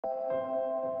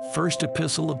First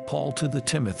Epistle of Paul to the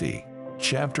Timothy,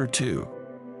 chapter 2.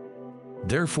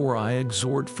 Therefore I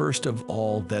exhort first of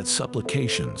all that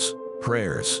supplications,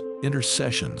 prayers,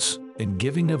 intercessions, and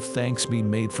giving of thanks be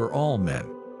made for all men,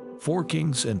 for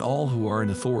kings and all who are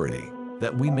in authority,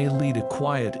 that we may lead a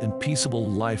quiet and peaceable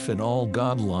life in all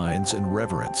godliness and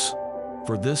reverence.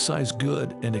 For this is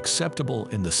good and acceptable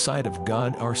in the sight of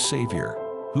God our Savior,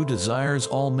 who desires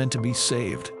all men to be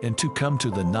saved and to come to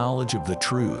the knowledge of the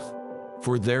truth.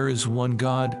 For there is one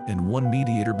God and one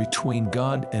mediator between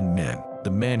God and men, the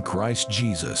man Christ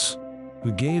Jesus,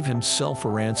 who gave himself a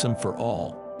ransom for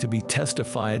all, to be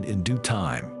testified in due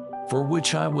time, for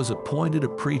which I was appointed a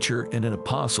preacher and an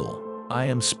apostle. I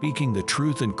am speaking the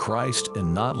truth in Christ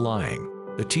and not lying,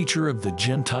 a teacher of the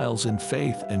Gentiles in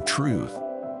faith and truth.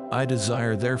 I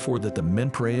desire therefore that the men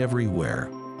pray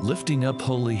everywhere, lifting up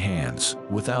holy hands,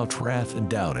 without wrath and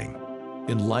doubting.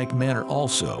 In like manner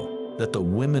also, that the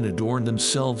women adorn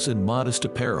themselves in modest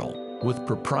apparel, with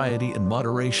propriety and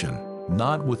moderation,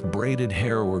 not with braided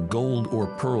hair or gold or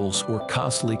pearls or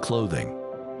costly clothing,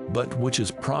 but which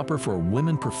is proper for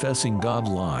women professing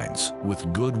godliness,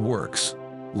 with good works.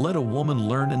 Let a woman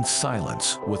learn in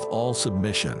silence with all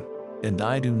submission. And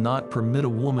I do not permit a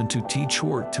woman to teach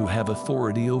or to have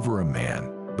authority over a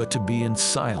man, but to be in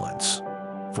silence.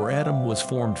 For Adam was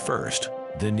formed first,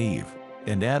 then Eve.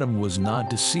 And Adam was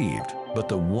not deceived, but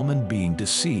the woman being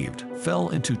deceived fell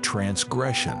into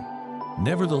transgression.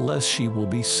 Nevertheless she will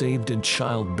be saved in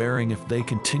childbearing if they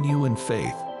continue in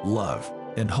faith, love,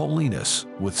 and holiness,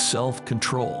 with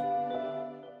self-control.